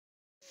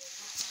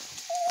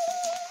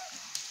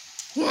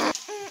In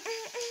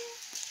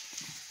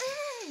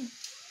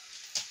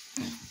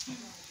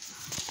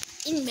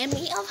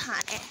memory of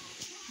Hatie.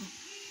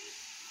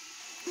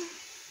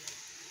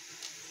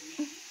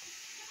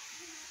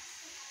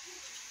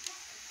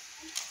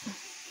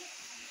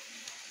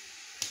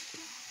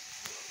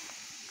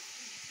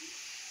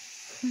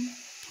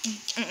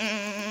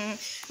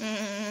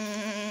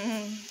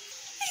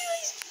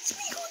 Anyways, it's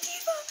me, Gold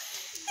Diva,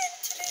 and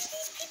today's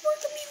these people are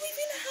gonna be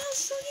leaving the house,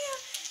 so yeah,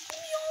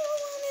 leave me all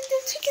alone, and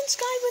they're taking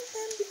Sky with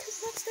them because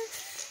that's their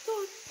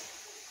dog.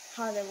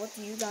 Hatie, what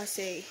do you guys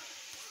say?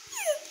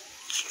 Yeah,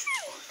 it's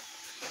true.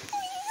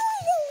 Oh, you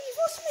really don't leave.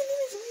 Also, my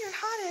name is weird,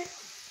 Hatie,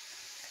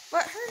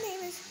 but her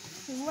name is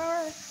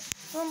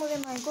normal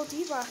than my Gold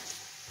Diva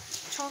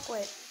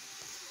chocolate.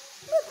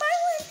 But my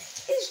one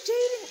is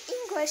Jade in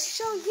English,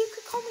 so you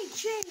could call me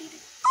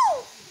Jade.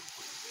 Oh!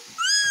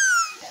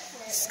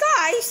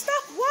 Sky,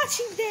 stop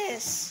watching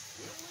this!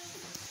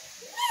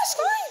 Yeah,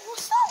 Sky, well,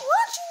 stop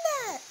watching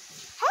that!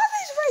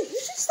 Hatie's right, you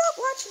should stop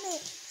watching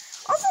it.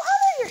 Also,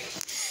 Hatie, your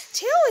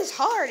tail is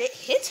hard. It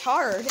hits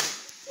hard.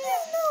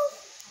 Yeah, no.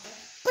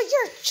 But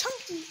you're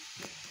chunky.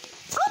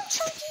 I'm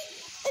chunky,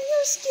 and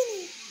you're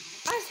skinny.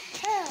 As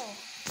hell.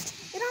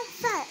 And I'm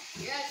fat.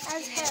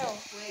 As hell.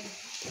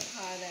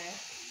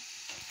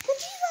 Gold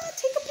Diva,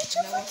 take a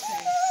picture for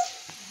camera.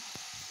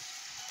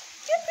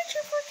 Get a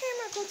picture for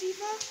camera, Gold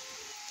Diva.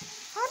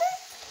 Hatie?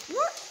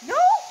 What? No,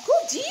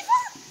 Gold Diva?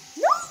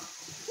 No,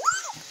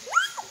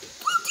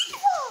 Gold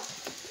Diva.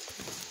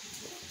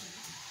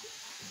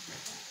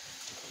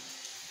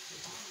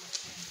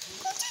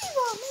 Gold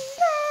Diva, man.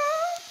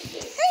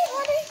 Hey,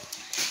 Hatie.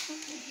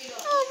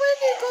 Oh, where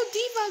did Gold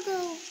Diva go?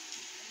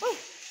 Oh,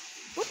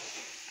 what?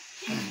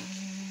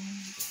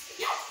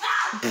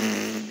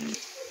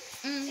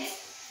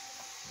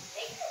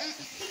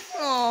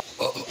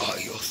 Oh,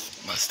 adios,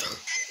 master.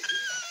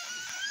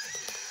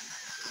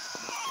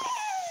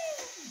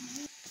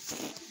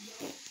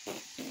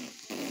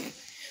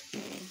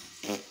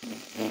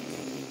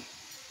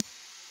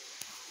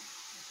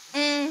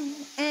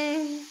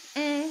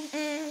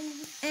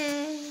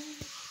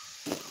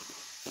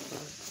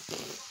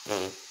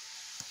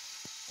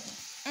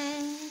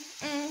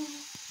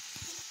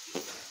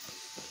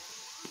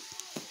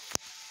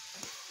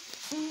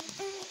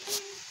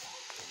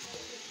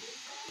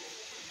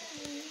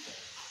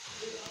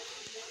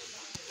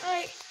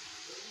 Alright.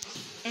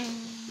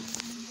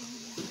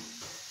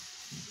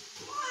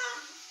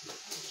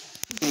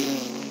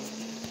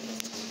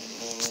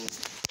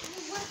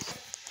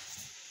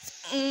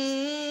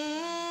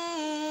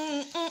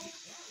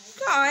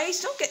 Guys,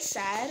 don't get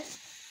sad.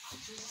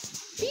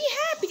 Be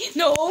happy.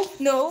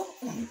 No.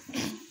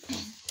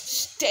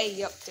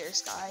 Stay up there,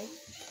 Sky.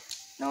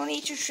 No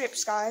need to trip,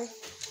 Sky.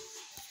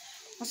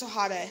 What's so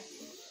hot at?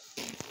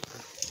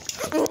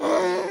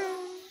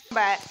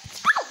 But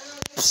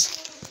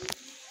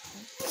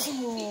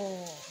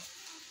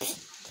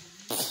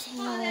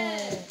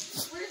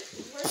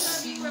We're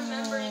gonna be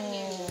remembering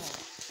you.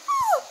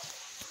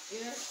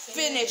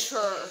 Finish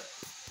her.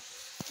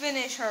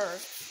 Finish her.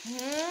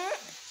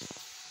 Yes,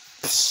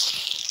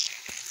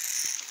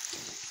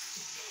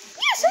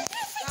 I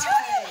did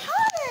Hatie.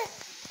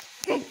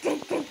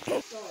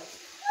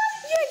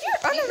 Yeah,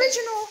 you're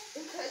unoriginal.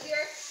 Because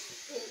you're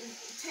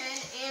 10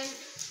 and,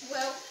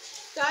 well,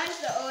 Sky's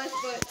the OS,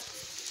 but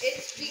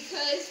it's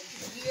because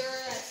you're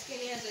as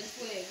skinny as a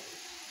twig.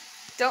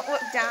 Don't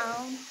look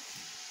down.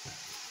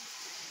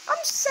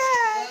 I'm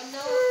sad. Well, no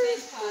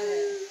offense,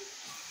 Hatie.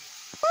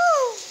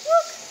 Oh,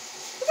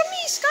 look at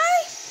me,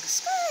 Sky.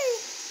 Sky.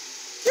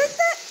 Look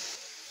that.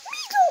 We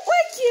don't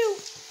like you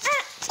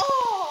at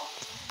all.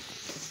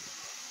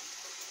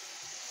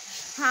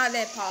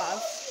 Hatie Pav.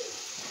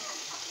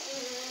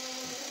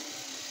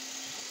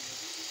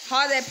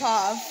 Hatie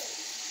Pav.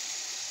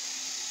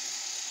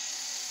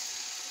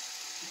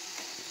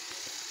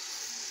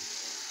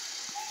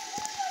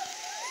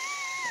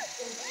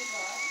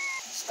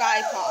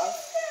 Sky Pav.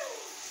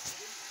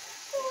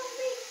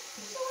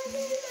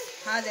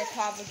 Hatie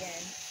Pav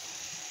again.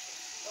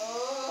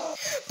 Oh.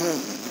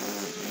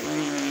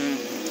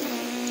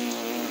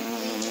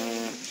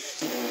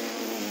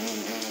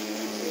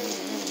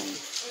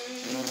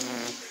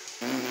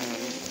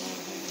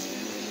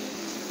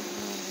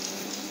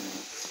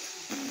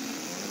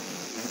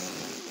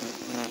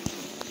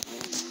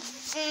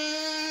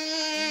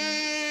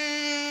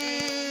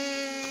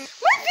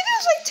 My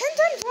video's like 10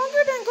 times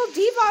longer than Gold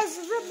Diva's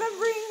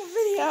remembering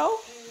video.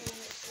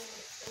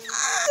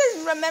 This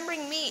is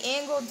remembering me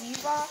and Gold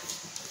Diva,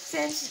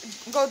 since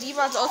Gold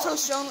Diva's also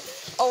shown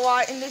a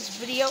lot in this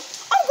video.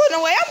 I'm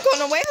going away. I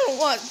don't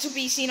want to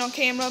be seen on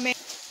camera, man.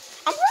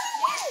 I'm running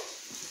away.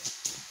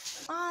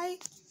 I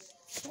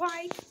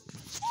like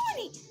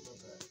money.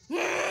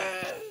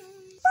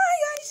 Bye,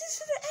 guys. This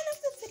is the end of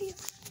the video.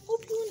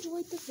 Hope you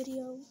enjoyed the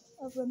video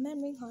of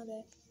remembering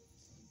Hatie,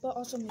 but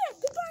also me. Yeah,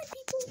 goodbye, people.